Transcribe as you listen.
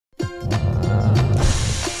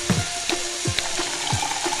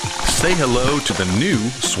Say hello to the new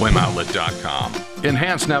SwimOutlet.com.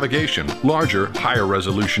 Enhanced navigation, larger, higher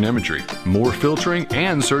resolution imagery, more filtering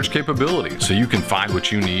and search capability so you can find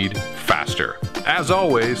what you need faster. As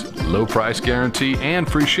always, low price guarantee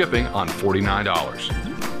and free shipping on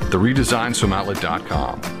 $49. The redesigned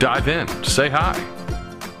SwimOutlet.com. Dive in, say hi.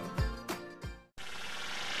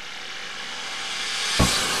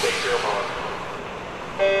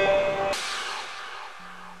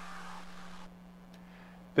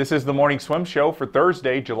 This is the Morning Swim Show for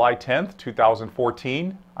Thursday, July 10th,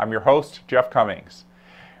 2014. I'm your host, Jeff Cummings.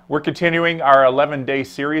 We're continuing our 11-day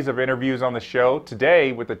series of interviews on the show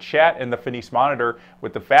today with a chat in the Finis Monitor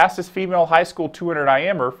with the fastest female high school 200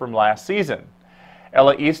 IMer from last season.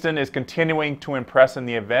 Ella Eastin is continuing to impress in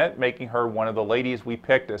the event, making her one of the ladies we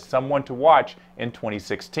picked as someone to watch in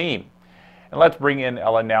 2016. And let's bring in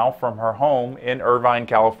Ella now from her home in Irvine,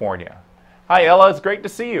 California. Hi Ella, it's great to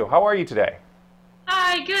see you. How are you today?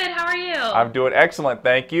 Hi, good. How are you? I'm doing excellent,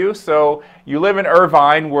 thank you. So you live in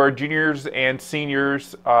Irvine where juniors and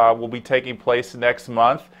seniors will be taking place next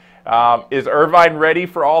month. Is Irvine ready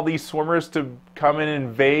for all these swimmers to come and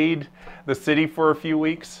invade the city for a few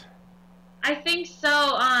weeks? I think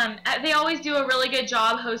so. They always do a really good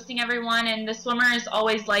job hosting everyone, and the swimmers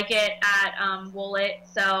always like it at Woollett.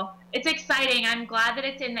 So it's exciting. I'm glad that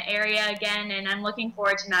it's in the area again, and I'm looking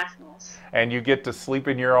forward to nationals. And you get to sleep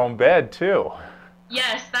in your own bed, too.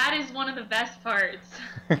 Yes, that is one of the best parts.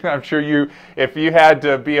 I'm sure if you had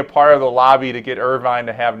to be a part of the lobby to get Irvine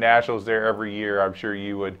to have nationals there every year, I'm sure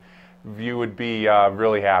you would be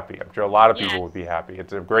really happy. I'm sure a lot of people would be happy.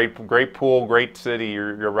 It's a great pool, great city.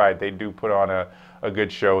 You're right. They do put on a good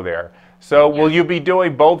show there. So will you be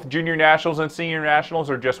doing both junior nationals and senior nationals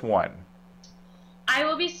or just one? I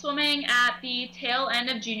will be swimming at the tail end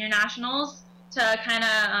of junior nationals to kind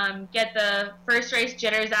of get the first race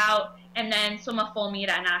jitters out, and then swim a full meet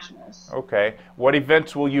at nationals. Okay. What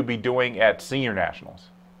events will you be doing at senior nationals?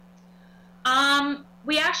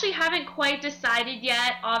 We actually haven't quite decided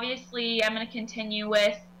yet. Obviously, I'm going to continue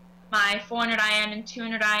with my 400 IM and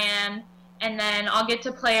 200 IM, and then I'll get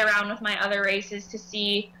to play around with my other races to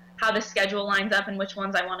see how the schedule lines up and which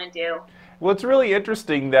ones I want to do. Well, it's really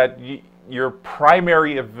interesting that your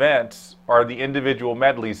primary events are the individual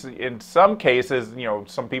medleys. In some cases,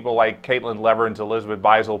 some people like Caitlin Leverins, Elizabeth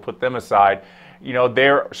Beisel, put them aside.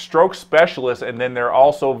 They're stroke specialists, and then they're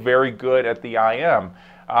also very good at the IM.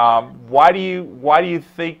 Why do you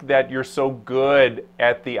think that you're so good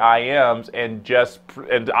at the IMs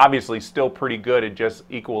and obviously still pretty good at just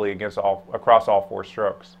equally across all four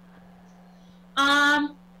strokes?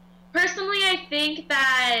 Personally, I think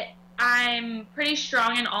that I'm pretty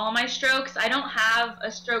strong in all my strokes. I don't have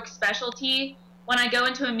a stroke specialty. When I go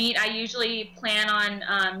into a meet, I usually plan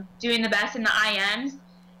on doing the best in the IMs,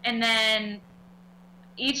 and then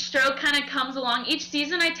each stroke kind of comes along. Each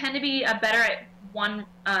season, I tend to be better at one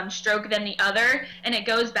stroke than the other, and it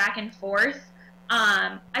goes back and forth.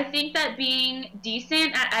 I think that being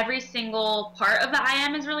decent at every single part of the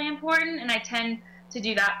IM is really important, and I tend to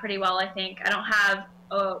do that pretty well, I think. I don't have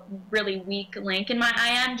a really weak link in my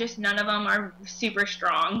IM, just none of them are super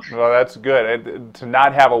strong. Well, that's good. And to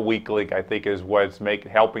not have a weak link, I think, is what's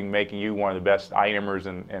helping making you one of the best IMers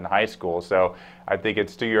in high school. So I think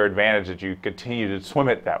it's to your advantage that you continue to swim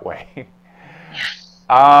it that way.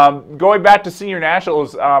 Going back to senior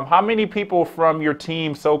nationals, how many people from your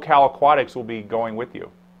team, SoCal Aquatics, will be going with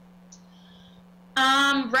you?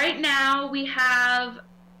 Right now we have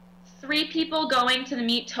 3 people going to the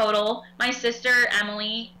meet total. My sister,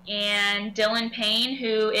 Emily, and Dylan Payne,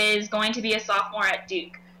 who is going to be a sophomore at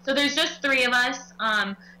Duke. So there's just 3 of us.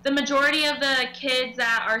 The majority of the kids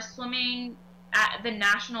that are swimming at the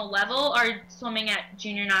national level are swimming at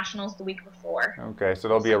junior nationals the week before. Okay, so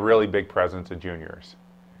there'll be a really big presence of juniors.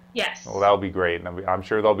 Yes. Well, that'll be great. And I'm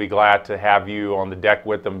sure they'll be glad to have you on the deck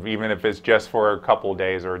with them, even if it's just for a couple of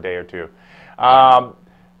days or a day or two.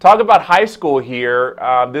 Talk about high school here.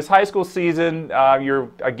 This high school season, you're,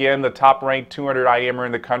 again, the top-ranked 200 IMer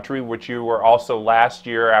in the country, which you were also last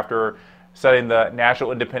year after setting the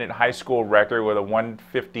National Independent High School record with a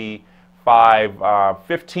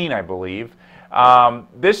 155.15, I believe.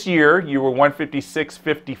 This year, you were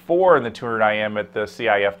 156.54 in the 200 IM at the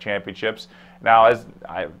CIF Championships. Now,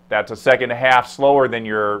 that's a second and a half slower than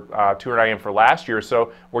your 200 IM for last year.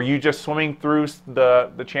 So were you just swimming through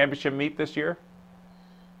the championship meet this year?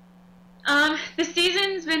 The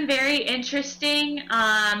season's been very interesting.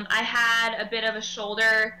 I had a bit of a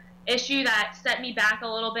shoulder issue that set me back a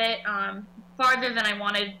little bit farther than I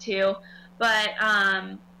wanted to. But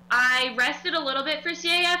I rested a little bit for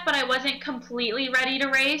CIF, but I wasn't completely ready to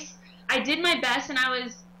race. I did my best, and I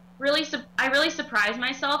was I really surprised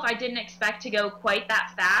myself. I didn't expect to go quite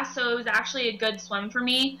that fast, so it was actually a good swim for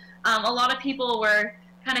me. A lot of people were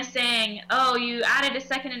kind of saying, "Oh, you added a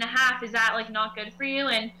second and a half. Is that like not good for you?"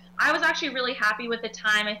 And I was actually really happy with the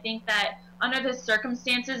time. I think that under the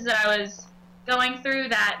circumstances that I was going through,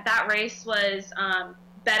 that race was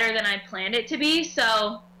better than I planned it to be.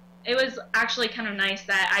 So it was actually kind of nice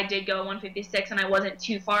that I did go 156 and I wasn't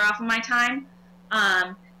too far off of my time.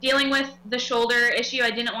 Dealing with the shoulder issue,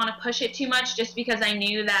 I didn't want to push it too much just because I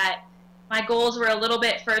knew that my goals were a little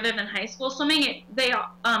bit further than high school swimming.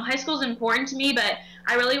 High school is important to me, but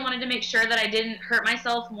I really wanted to make sure that I didn't hurt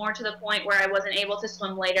myself more to the point where I wasn't able to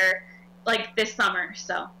swim later, like this summer.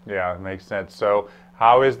 So yeah, it makes sense. So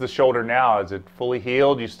how is the shoulder now? Is it fully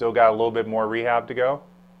healed? You still got a little bit more rehab to go?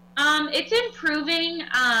 It's improving.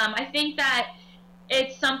 I think that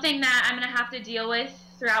it's something that I'm going to have to deal with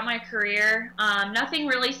throughout my career. Nothing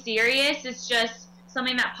really serious. It's just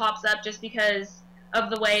something that pops up just because of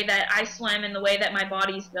the way that I swim and the way that my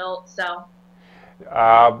body's built. So.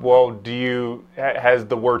 Well, has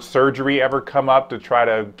the word surgery ever come up to try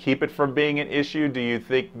to keep it from being an issue? Do you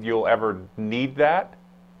think you'll ever need that?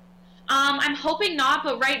 I'm hoping not,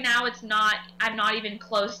 but right now it's not. I'm not even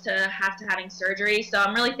close to having surgery, so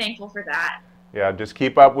I'm really thankful for that. Yeah, just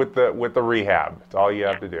keep up with the rehab. That's all you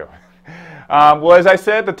have to do. Well, as I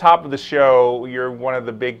said at the top of the show, you're one of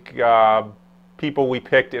the big people we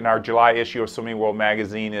picked in our July issue of Swimming World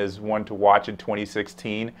magazine as one to watch in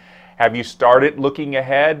 2016. Have you started looking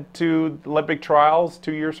ahead to Olympic trials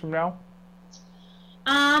 2 years from now?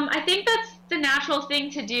 I think that's the natural thing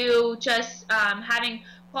to do, just having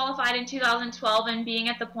qualified in 2012 and being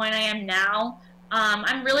at the point I am now.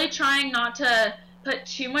 I'm really trying not to put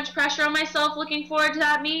too much pressure on myself looking forward to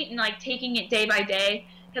that meet and like taking it day by day,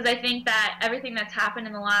 because I think that everything that's happened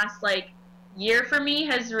in the last year for me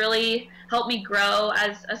has really helped me grow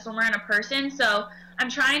as a swimmer and a person. So I'm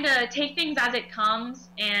trying to take things as it comes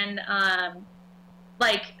and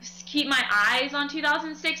keep my eyes on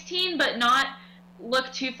 2016, but not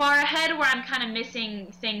look too far ahead where I'm kind of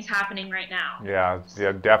missing things happening right now.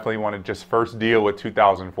 Yeah, definitely want to just first deal with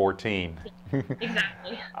 2014.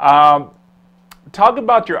 Exactly. Talk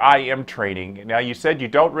about your IM training. Now, you said you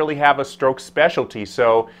don't really have a stroke specialty,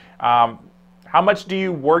 so how much do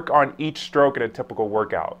you work on each stroke in a typical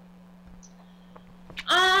workout?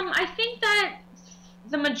 I think that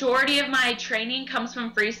the majority of my training comes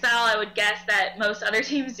from freestyle. I would guess that most other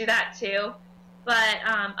teams do that too. But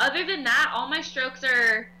other than that, all my strokes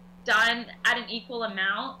are done at an equal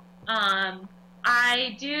amount.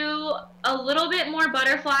 I do a little bit more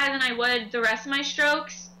butterfly than I would the rest of my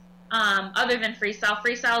strokes, other than freestyle.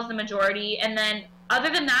 Freestyle is the majority. And then other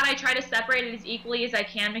than that, I try to separate it as equally as I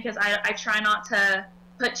can because I try not to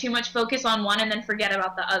put too much focus on one and then forget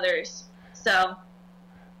about the others. So.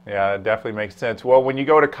 Yeah, it definitely makes sense. Well, when you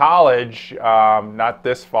go to college, not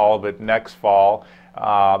this fall, but next fall,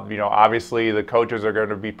 obviously the coaches are going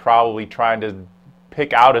to be probably trying to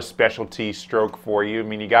pick out a specialty stroke for you. I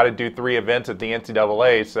mean, you got to do 3 events at the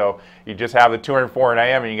NCAA, so you just have the 200 and 400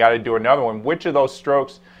 AM and you got to do another one. Which of those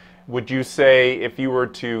strokes would you say, if you were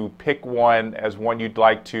to pick one as one you'd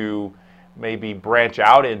like to maybe branch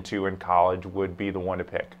out into in college, would be the one to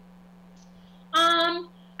pick?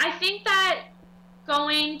 I think that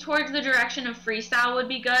going towards the direction of freestyle would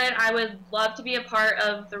be good. I would love to be a part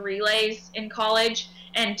of the relays in college,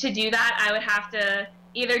 and to do that I would have to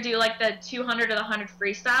either do the 200 or the 100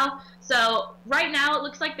 freestyle. So right now it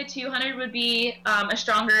looks like the 200 would be a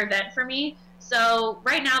stronger event for me. So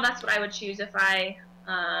right now that's what I would choose if I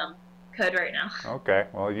could right now. Okay,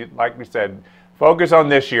 well, like we said, focus on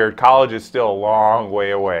this year. College is still a long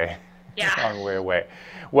way away. Yeah. Long way away.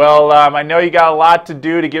 Well, I know you got a lot to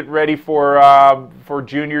do to get ready for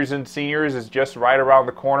juniors and seniors. It's just right around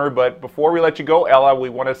the corner. But before we let you go, Ella, we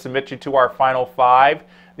want to submit you to our final 5.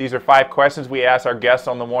 These are 5 questions we ask our guests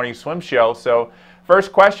on the Morning Swim Show. So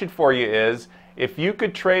first question for you is, if you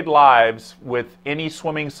could trade lives with any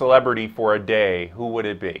swimming celebrity for a day, who would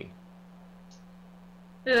it be?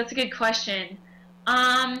 Ooh, that's a good question.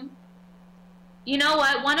 You know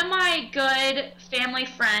what? One of my good family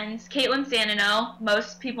friends, Caitlin Sandino,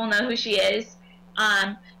 most people know who she is.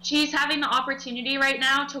 She's having the opportunity right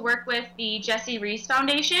now to work with the Jessie Reese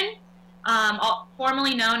Foundation,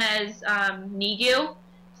 formerly known as NIGU.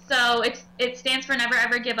 So it stands for Never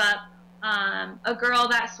Ever Give Up. A girl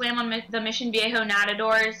that swam on the Mission Viejo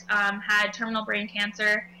Nadadors had terminal brain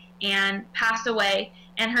cancer and passed away.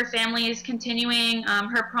 And her family is continuing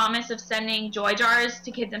her promise of sending joy jars to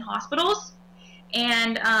kids in hospitals.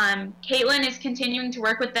 And Caitlin is continuing to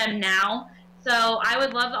work with them now. So I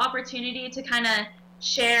would love the opportunity to kind of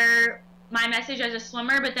share my message as a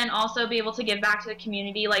swimmer, but then also be able to give back to the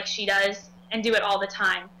community like she does and do it all the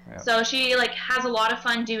time. Yeah. So she like has a lot of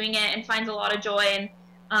fun doing it and finds a lot of joy in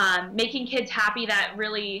making kids happy that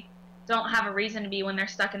really don't have a reason to be when they're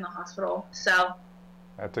stuck in the hospital. So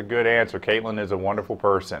that's a good answer. Caitlin is a wonderful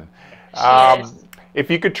person. She is. If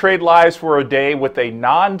you could trade lives for a day with a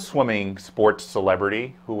non-swimming sports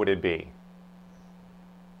celebrity, who would it be?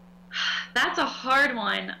 That's a hard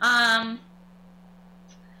one. I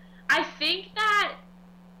think that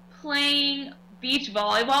playing beach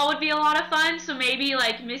volleyball would be a lot of fun, so maybe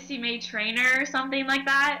like Missy May Trainer or something like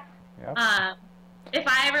that. Yep. If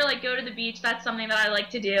I ever like go to the beach, that's something that I like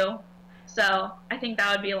to do. So I think that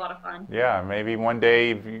would be a lot of fun. Yeah, maybe one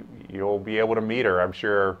day you'll be able to meet her. I'm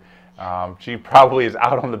sure she probably is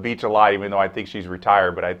out on the beach a lot, even though I think she's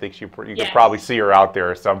retired, but I think you could probably see her out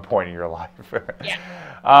there at some point in your life.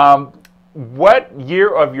 Yeah. What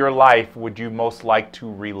year of your life would you most like to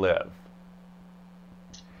relive?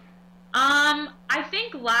 I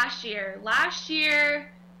think last year. Last year,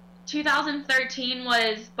 2013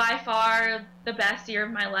 was by far the best year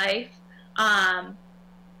of my life.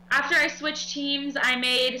 After I switched teams, I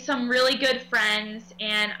made some really good friends,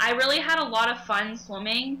 and I really had a lot of fun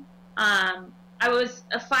swimming.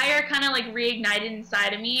 A fire kind of like reignited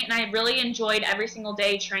inside of me, and I really enjoyed every single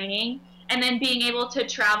day training. And then being able to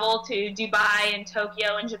travel to Dubai and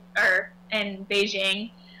Tokyo and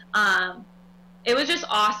Beijing, it was just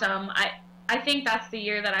awesome. I think that's the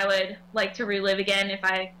year that I would like to relive again if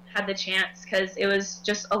I had the chance, because it was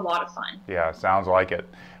just a lot of fun. Yeah, sounds like it.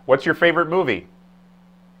 What's your favorite movie?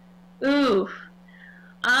 Ooh.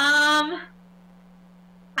 I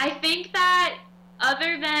think that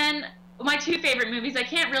other than my two favorite movies, I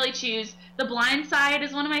can't really choose. The Blind Side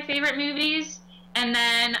is one of my favorite movies. And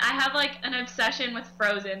then I have like an obsession with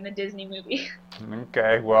Frozen, the Disney movie.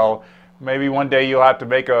 Okay, well, maybe one day you'll have to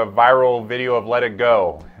make a viral video of Let It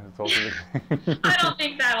Go. I don't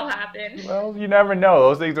think that'll happen. Well, you never know.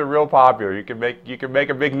 Those things are real popular. You can make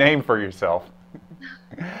a big name for yourself.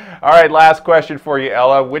 All right, last question for you,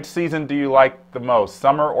 Ella. Which season do you like the most,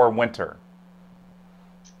 summer or winter?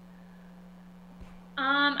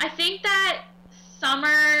 I think that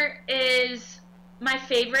summer is my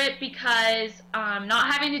favorite because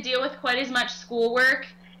not having to deal with quite as much schoolwork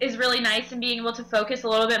is really nice, and being able to focus a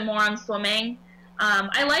little bit more on swimming.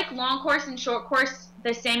 I like long course and short course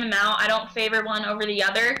the same amount. I don't favor one over the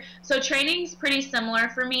other. So training's pretty similar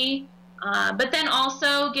for me. But then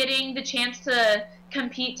also getting the chance to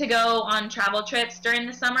compete to go on travel trips during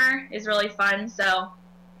the summer is really fun. So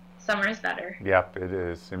summer is better. Yep, it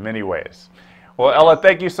is in many ways. Well, Ella,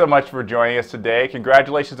 thank you so much for joining us today.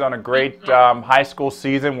 Congratulations on a great high school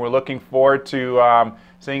season. We're looking forward to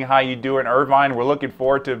seeing how you do in Irvine. We're looking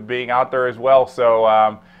forward to being out there as well.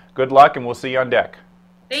 So good luck, and we'll see you on deck.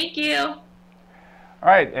 Thank you. All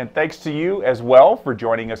right, and thanks to you as well for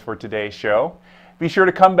joining us for today's show. Be sure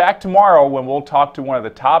to come back tomorrow when we'll talk to one of the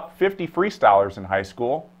top 50 freestylers in high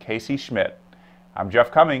school, Casey Schmidt. I'm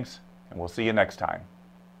Jeff Cummings, and we'll see you next time.